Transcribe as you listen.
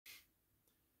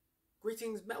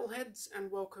Greetings metalheads and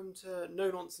welcome to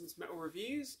No Nonsense Metal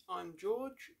Reviews. I'm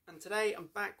George and today I'm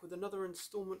back with another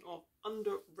instalment of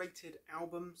underrated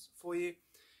albums for you.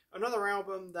 Another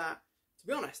album that, to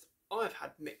be honest, I've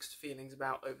had mixed feelings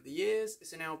about over the years.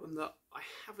 It's an album that I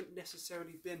haven't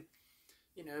necessarily been,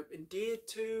 endeared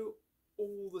to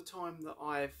all the time that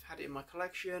I've had it in my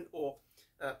collection or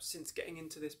since getting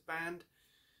into this band.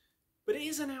 But it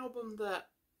is an album that,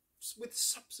 with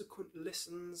subsequent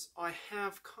listens, I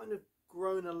have kind of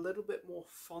grown a little bit more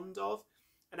fond of,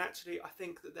 and actually I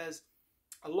think that there's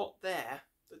a lot there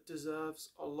that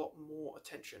deserves a lot more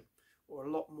attention or a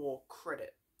lot more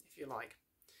credit, if you like.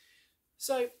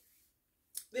 So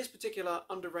this particular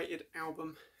underrated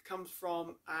album comes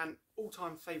from an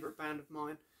all-time favourite band of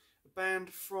mine, a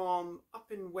band from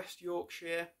up in West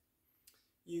Yorkshire,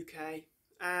 UK,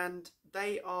 and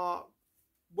they are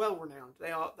well renowned.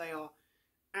 They are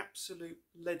absolute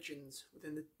legends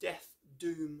within the death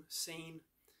doom scene.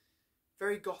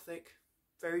 Very gothic,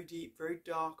 very deep, very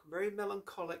dark, very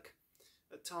melancholic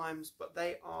at times, but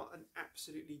they are an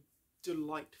absolutely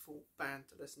delightful band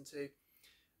to listen to.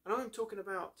 And I'm talking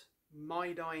about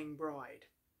My Dying Bride.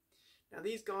 Now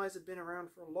these guys have been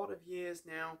around for a lot of years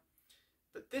now,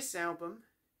 but this album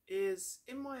is,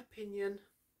 in my opinion,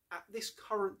 at this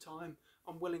current time,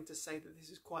 I'm willing to say that this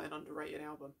is quite an underrated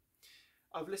album.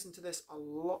 I've listened to this a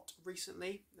lot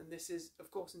recently, and this is, of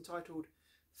course, entitled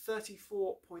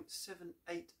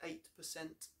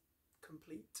 34.788%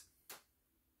 complete.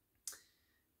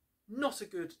 Not a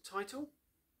good title,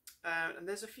 and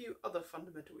there's a few other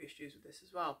fundamental issues with this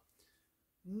as well.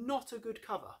 Not a good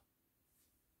cover.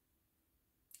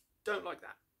 Don't like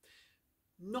that.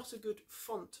 Not a good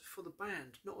font for the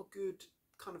band. Not a good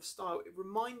kind of style. It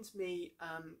reminds me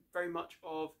very much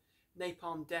of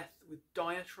Napalm Death with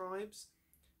Diatribes.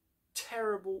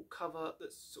 Terrible cover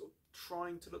that's sort of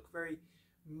trying to look very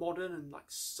modern and like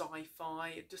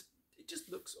sci-fi. It just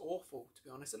looks awful, to be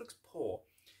honest. It looks poor,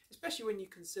 especially when you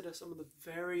consider some of the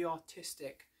very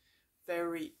artistic,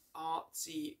 very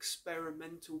artsy,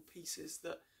 experimental pieces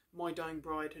that My Dying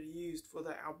Bride had used for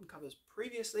their album covers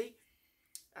previously.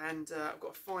 And I've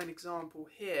got a fine example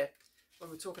here when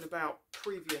we're talking about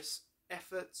previous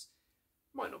efforts.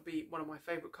 Might not be one of my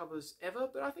favourite covers ever,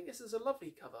 but I think this is a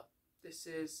lovely cover. This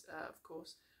is, of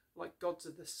course, like Gods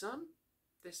of the Sun.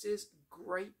 This is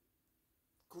great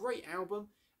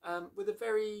album with a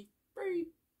very,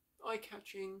 very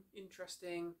eye-catching,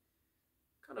 interesting,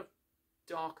 kind of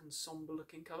dark and sombre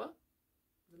looking cover.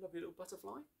 With a lovely little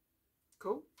butterfly.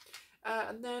 Cool.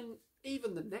 And then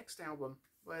even the next album,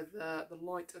 where the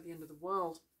Light at the End of the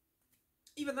World,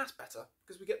 even that's better,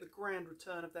 because we get the grand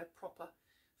return of their proper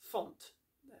font,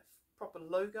 their proper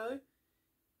logo.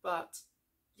 But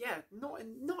yeah, not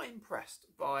impressed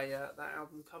by that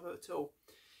album cover at all.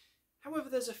 However,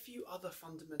 there's a few other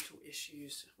fundamental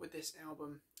issues with this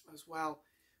album as well.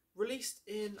 Released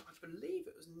in, I believe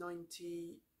it was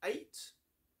 98,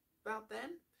 about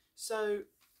then. So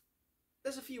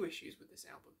there's a few issues with this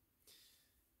album.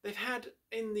 They've had,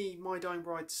 in the My Dying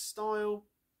Bride style,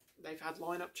 they've had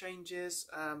lineup changes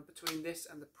between this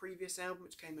and the previous album,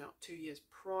 which came out 2 years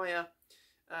prior.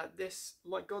 This,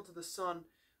 like Gods of the Sun,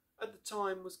 at the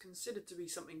time was considered to be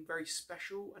something very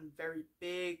special and very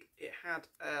big. It had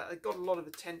it got a lot of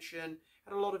attention,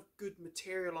 had a lot of good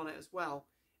material on it as well,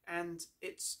 and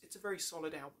it's a very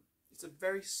solid album. It's a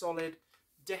very solid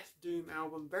death doom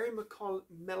album, very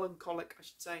melancholic, I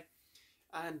should say,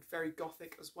 and very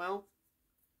gothic as well.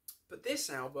 But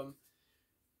this album,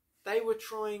 they were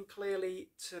trying clearly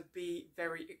to be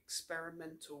very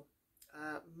experimental.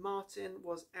 Martin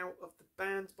was out of the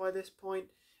band by this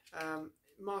point.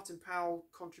 Martin Powell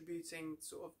contributing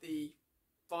sort of the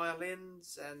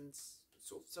violins and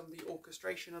sort of some of the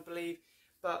orchestration, I believe,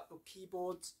 or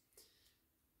keyboards.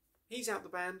 He's out the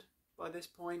band by this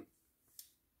point,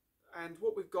 and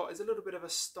what we've got is a little bit of a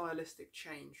stylistic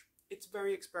change. It's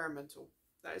very experimental.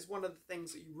 That is one of the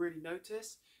things that you really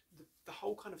notice. The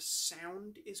whole kind of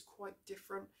sound is quite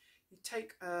different. You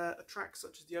take a track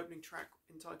such as the opening track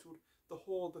entitled The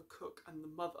Whore, the Cook and the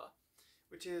Mother,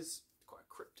 which is quite a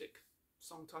cryptic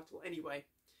song title anyway.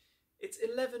 It's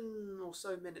 11 or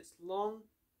so minutes long,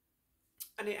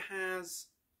 and it has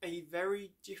a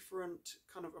very different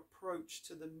kind of approach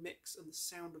to the mix and the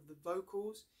sound of the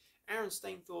vocals. Aaron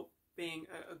Stainthorpe being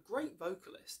a great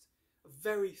vocalist, a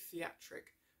very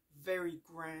theatric, very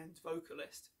grand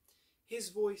vocalist. His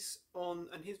voice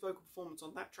and his vocal performance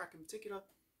on that track in particular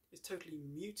is totally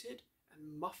muted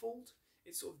and muffled.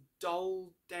 It's sort of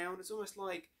dulled down. It's almost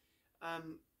like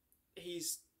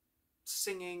he's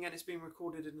singing and it's being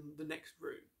recorded in the next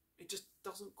room. It just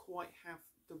doesn't quite have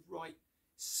the right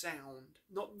sound,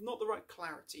 not the right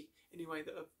clarity, anyway,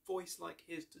 that a voice like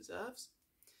his deserves.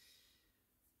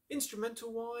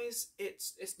 Instrumental wise,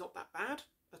 it's not that bad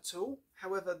at all.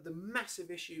 However, the massive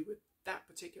issue with that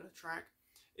particular track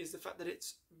is the fact that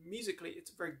it's musically,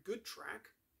 it's a very good track.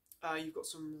 You've got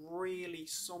some really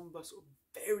somber, sort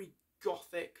of very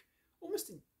gothic, almost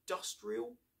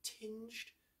industrial tinged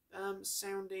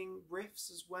sounding riffs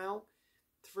as well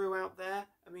throughout there.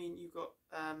 I mean, you've got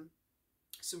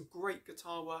some great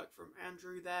guitar work from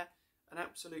Andrew there, an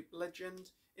absolute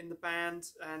legend in the band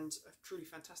and a truly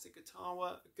fantastic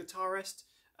guitarist,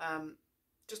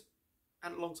 just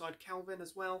and alongside Calvin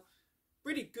as well.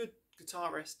 Really good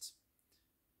guitarists.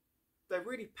 They're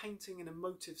really painting an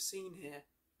emotive scene here,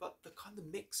 but the kind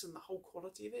of mix and the whole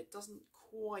quality of it doesn't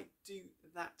quite do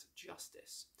that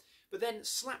justice. But then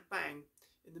slap bang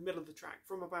in the middle of the track,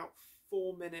 from about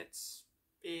 4 minutes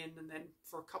in and then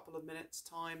for a couple of minutes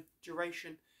time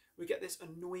duration, we get this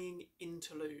annoying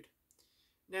interlude.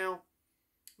 Now,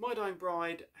 My Dying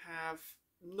Bride have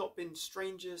not been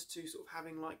strangers to sort of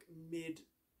having like mid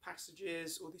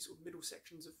passages or these sort of middle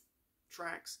sections of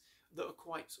tracks that are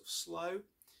quite sort of slow.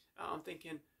 I'm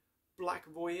thinking Black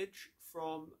Voyage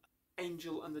from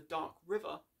Angel and the Dark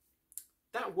River.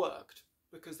 That worked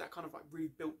because that kind of like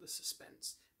really built the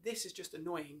suspense. This is just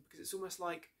annoying because it's almost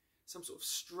like some sort of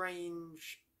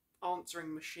strange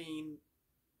answering machine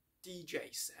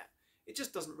DJ set. It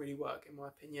just doesn't really work, in my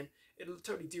opinion. It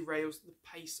totally derails the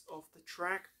pace of the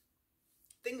track.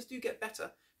 Things do get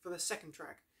better for the second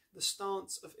track, The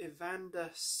Stance of Evander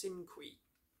Sinqui,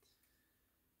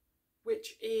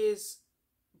 which is,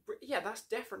 yeah, that's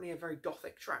definitely a very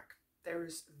gothic track. There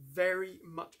is very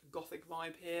much a gothic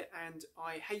vibe here, and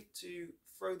I hate to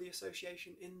throw the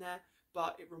association in there,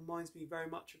 but it reminds me very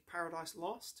much of Paradise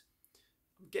Lost.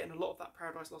 I'm getting a lot of that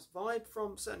Paradise Lost vibe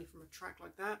certainly from a track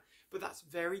like that, but that's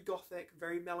very gothic,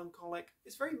 very melancholic.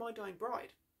 It's very My Dying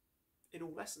Bride, in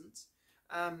all essence.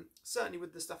 Certainly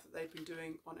with the stuff that they've been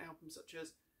doing on albums such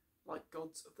as like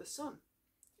Gods of the Sun.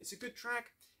 It's a good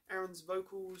track. Aaron's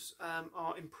vocals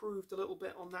are improved a little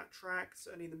bit on that track,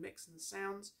 certainly the mix and the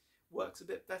sounds works a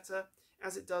bit better,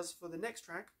 as it does for the next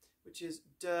track, which is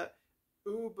Der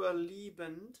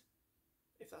Überlebend,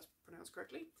 if that's pronounced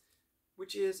correctly,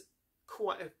 which is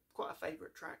quite a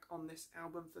favourite track on this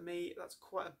album for me. That's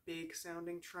quite a big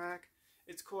sounding track.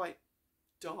 It's quite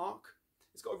dark.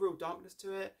 It's got a real darkness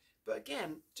to it. But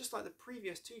again, just like the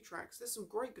previous two tracks, there's some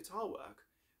great guitar work.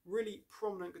 Really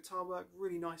prominent guitar work,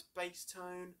 really nice bass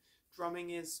tone.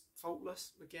 Drumming is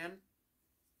faultless again.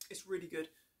 It's really good.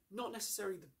 Not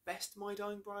necessarily the best My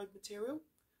Dying Bride material,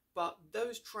 but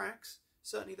those tracks,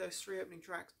 certainly those 3 opening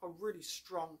tracks, are really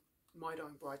strong My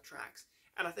Dying Bride tracks.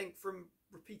 And I think from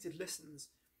repeated listens,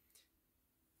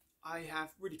 I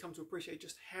have really come to appreciate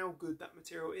just how good that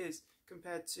material is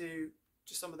compared to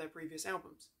just some of their previous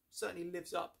albums. Certainly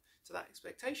lives up to that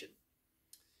expectation.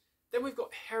 Then we've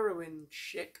got Heroin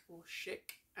Chic,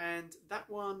 and that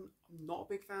one I'm not a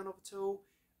big fan of at all.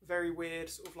 Very weird,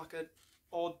 sort of like a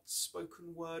odd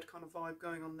spoken word kind of vibe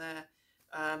going on there.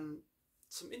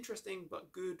 Some interesting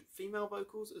but good female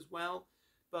vocals as well,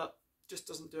 but just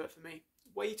doesn't do it for me.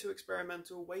 Way too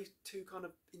experimental, way too kind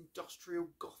of industrial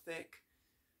gothic.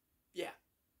 Yeah,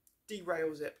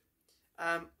 derails it.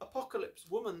 Apocalypse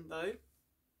Woman though,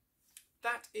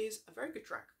 that is a very good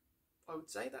track. I would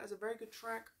say that is a very good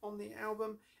track on the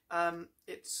album.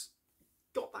 It's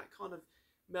got that kind of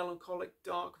melancholic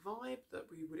dark vibe that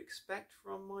we would expect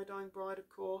from My Dying Bride, of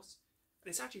course, and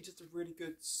it's actually just a really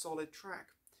good solid track.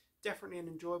 Definitely an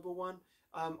enjoyable one.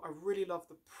 I really love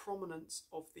the prominence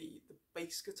of the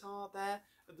bass guitar there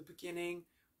at the beginning.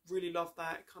 Really love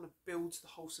that. It kind of builds the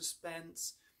whole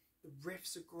suspense. The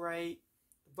riffs are great.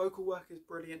 The vocal work is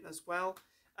brilliant as well.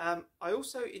 I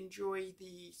also enjoy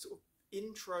the sort of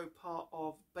intro part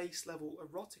of Bass Level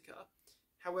Erotica.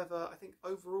 However, I think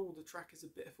overall the track is a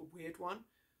bit of a weird one,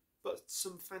 but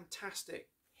some fantastic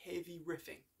heavy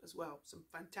riffing as well. Some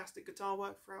fantastic guitar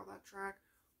work throughout that track.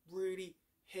 Really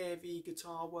heavy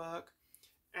guitar work.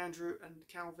 Andrew and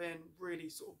Calvin really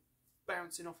sort of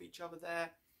bouncing off each other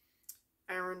there.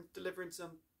 Aaron delivering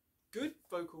some good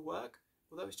vocal work,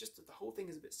 although it's just that the whole thing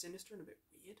is a bit sinister and a bit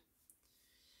weird.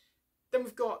 Then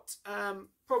we've got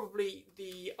probably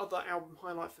the other album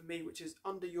highlight for me, which is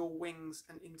Under Your Wings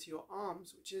and Into Your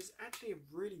Arms, which is actually a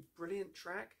really brilliant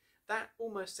track. That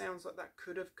almost sounds like that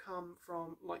could have come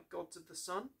from like Gods of the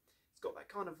Sun. It's got that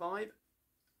kind of vibe.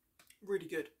 Really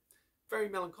good. Very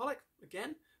melancholic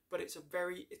again, but it's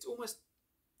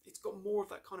got more of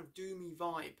that kind of doomy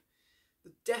vibe.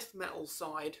 The death metal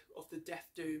side of the Death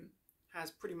Doom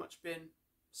has pretty much been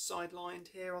sidelined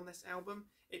here on this album.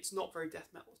 It's not very death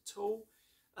metal at all.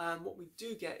 What we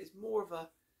do get is more of a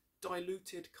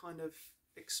diluted kind of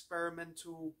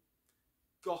experimental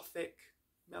Gothic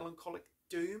melancholic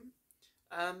doom.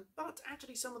 But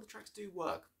actually some of the tracks do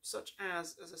work, such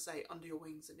as I say, Under Your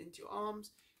Wings and Into Your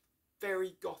Arms.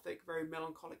 Very Gothic, very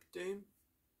melancholic doom.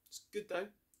 It's good though,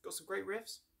 got some great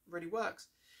riffs, really works.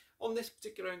 On this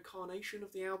particular incarnation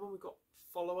of the album, we've got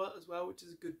Follower as well, which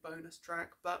is a good bonus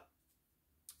track. But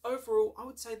overall, I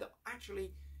would say that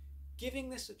actually giving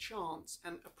this a chance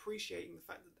and appreciating the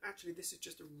fact that actually this is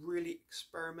just a really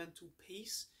experimental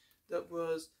piece that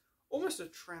was almost a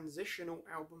transitional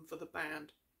album for the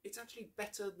band, it's actually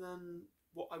better than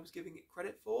what I was giving it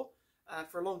credit for.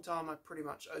 For a long time, I pretty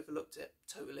much overlooked it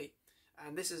totally.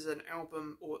 And this is an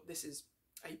album, or this is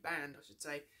a band, I should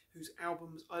say, whose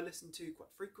albums I listen to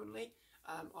quite frequently.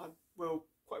 I will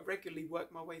quite regularly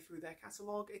work my way through their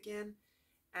catalogue again,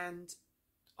 and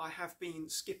I have been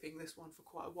skipping this one for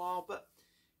quite a while, but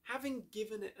having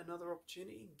given it another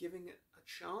opportunity and giving it a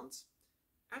chance,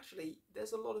 actually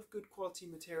there's a lot of good quality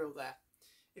material there.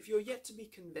 If you're yet to be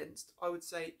convinced, I would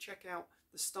say check out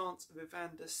The Stance of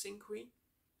Evander Cinque,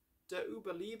 Der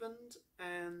Überlebend,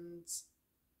 and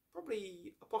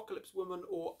probably Apocalypse Woman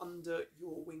or Under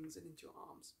Your Wings and Into Your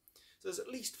Arms. So there's at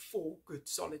least 4 good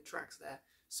solid tracks there,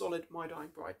 solid My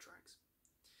Dying Bride tracks.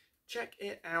 Check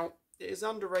it out. It is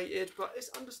underrated, but it's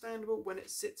understandable when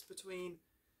it sits between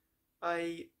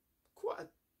quite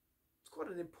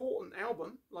an important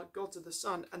album like Gods of the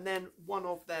Sun and then one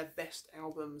of their best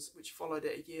albums which followed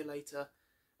it a year later,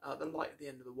 The Light at the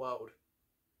End of the World.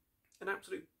 An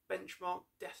absolute benchmark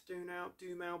Death Doom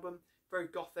album, very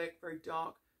gothic, very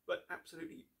dark, but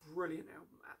absolutely brilliant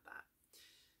album at that.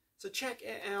 So check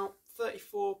it out,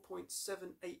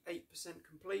 34.788%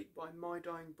 complete by My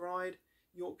Dying Bride,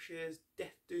 Yorkshire's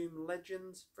Death Doom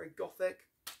legends, very gothic.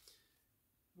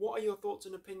 What are your thoughts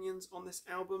and opinions on this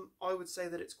album? I would say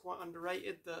that it's quite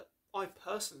underrated, that I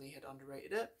personally had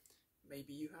underrated it.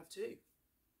 Maybe you have too.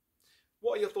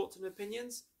 What are your thoughts and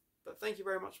opinions? But thank you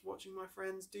very much for watching, my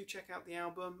friends. Do check out the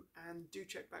album and do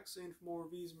check back soon for more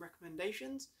reviews and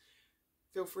recommendations.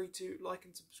 Feel free to like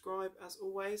and subscribe as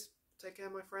always. Take care,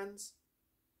 my friends.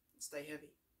 Stay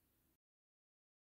heavy.